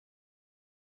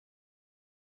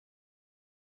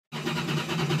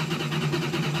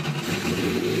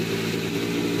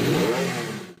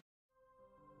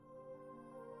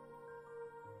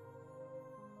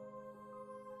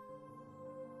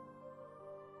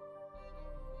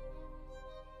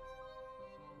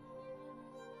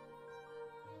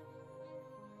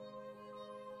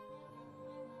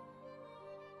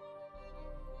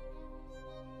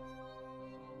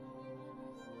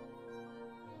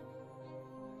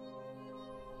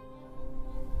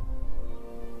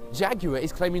Jaguar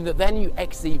is claiming that their new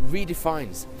XE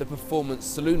redefines the performance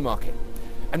saloon market.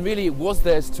 And really it was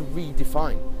theirs to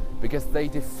redefine, because they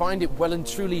defined it well and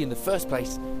truly in the first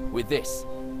place with this,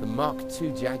 the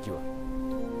Mk2 Jaguar.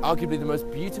 Arguably the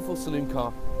most beautiful saloon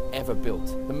car ever built,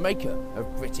 the maker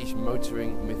of British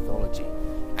motoring mythology,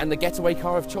 and the getaway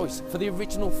car of choice for the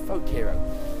original folk hero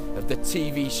of the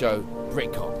TV show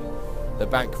Britcop, the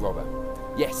bank robber.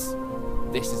 Yes,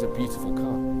 this is a beautiful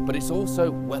car, but it's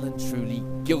also well and truly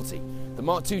guilty. The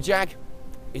Mk2 Jag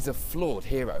is a flawed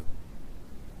hero.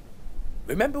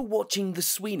 Remember watching the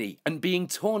Sweeney and being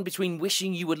torn between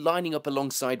wishing you were lining up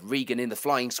alongside Regan in the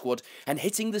flying squad and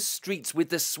hitting the streets with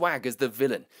the swag as the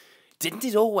villain? Didn't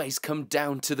it always come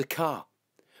down to the car?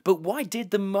 But why did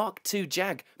the Mk2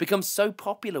 Jag become so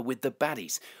popular with the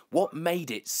baddies? What made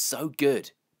it so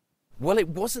good? Well, it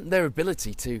wasn't their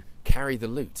ability to carry the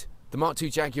loot. The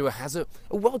Mk2 Jaguar has a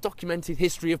well-documented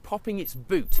history of popping its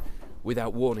boot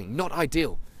without warning. Not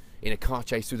ideal in a car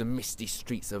chase through the misty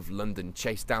streets of London,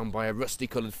 chased down by a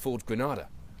rusty-coloured Ford Granada.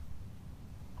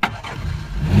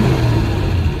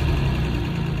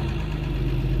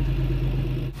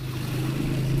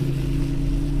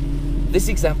 This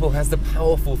example has the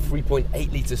powerful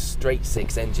 3.8 litre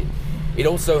straight-six engine. It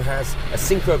also has a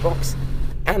synchro box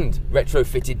and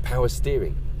retrofitted power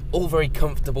steering. All very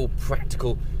comfortable,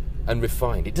 practical and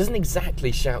refined. It doesn't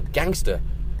exactly shout gangster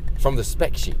from the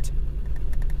spec sheet.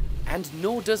 And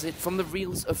nor does it from the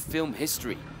reels of film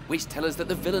history, which tell us that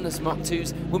the villainous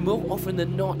Mk2s were more often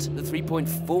than not the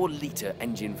 3.4 litre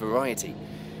engine variety.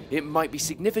 It might be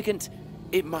significant,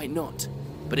 it might not.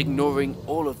 But ignoring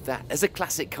all of that, as a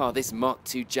classic car, this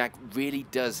Mk2 Jag really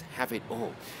does have it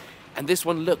all. And this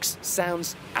one looks,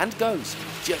 sounds and goes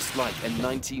just like a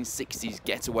 1960s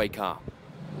getaway car.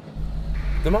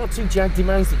 The Mk2 Jag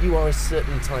demands that you are a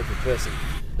certain type of person.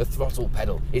 The throttle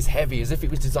pedal is heavy, as if it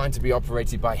was designed to be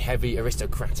operated by heavy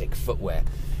aristocratic footwear.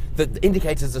 The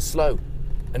indicators are slow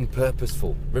and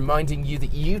purposeful, reminding you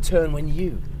that you turn when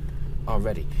you are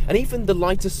ready. And even the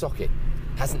lighter socket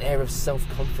has an air of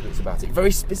self-confidence about it.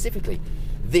 Very specifically,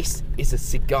 this is a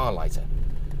cigar lighter.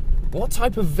 What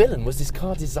type of villain was this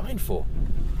car designed for?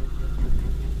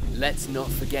 Let's not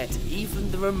forget,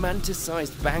 even the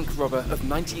romanticised bank robber of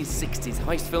 1960s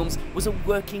heist films was a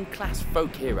working-class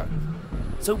folk hero.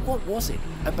 So what was it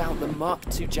about the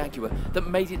Mk2 Jaguar that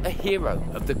made it a hero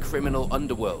of the criminal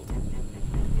underworld?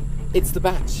 It's the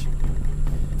badge.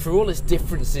 For all its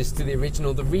differences to the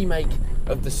original, the remake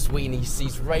of the Sweeney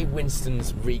sees Ray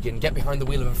Winston's Regan get behind the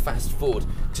wheel of a fast Ford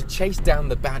to chase down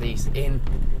the baddies in,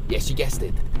 yes you guessed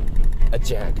it, a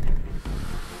Jag.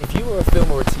 If you are a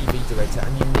film or a TV director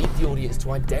and you need the audience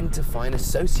to identify and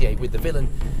associate with the villain,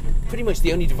 pretty much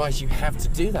the only device you have to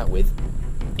do that with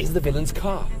is the villain's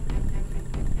car.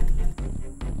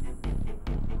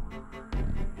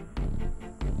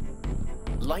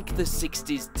 Like the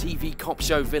 60s TV cop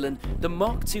show villain, the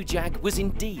Mk2 Jag was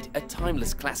indeed a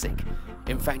timeless classic.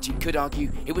 In fact, you could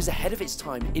argue it was ahead of its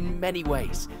time in many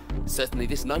ways. Certainly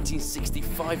this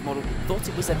 1965 model thought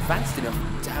it was advanced enough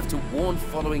to have to warn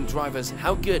following drivers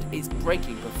how good its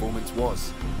braking performance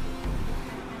was.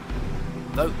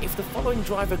 Though if the following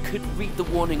driver could read the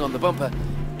warning on the bumper,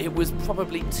 it was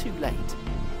probably too late.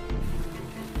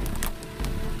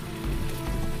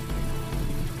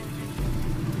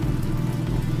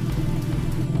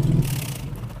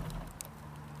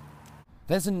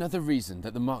 There's another reason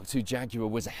that the Mk2 Jaguar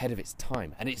was ahead of its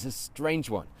time, and it's a strange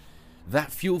one. That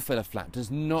fuel filler flap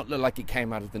does not look like it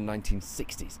came out of the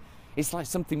 1960s. It's like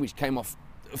something which came off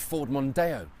a Ford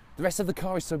Mondeo. The rest of the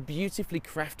car is so beautifully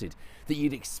crafted that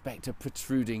you'd expect a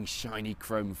protruding, shiny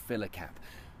chrome filler cap.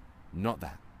 Not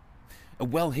that. A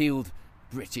well-heeled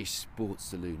British sports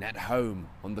saloon at home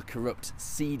on the corrupt,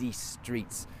 seedy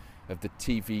streets of the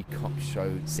TV cop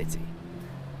show city.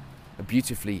 A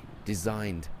beautifully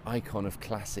designed icon of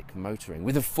classic motoring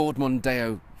with a Ford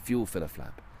Mondeo fuel filler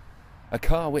flap. A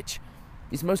car which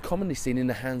is most commonly seen in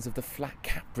the hands of the flat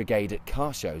cap brigade at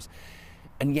car shows,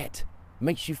 and yet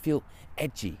makes you feel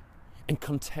edgy and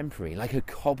contemporary, like a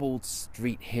cobbled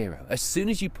street hero, as soon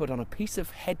as you put on a piece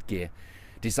of headgear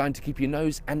designed to keep your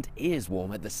nose and ears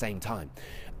warm at the same time.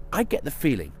 I get the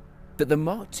feeling that the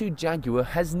Mk2 Jaguar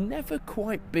has never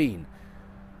quite been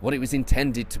what it was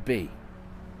intended to be.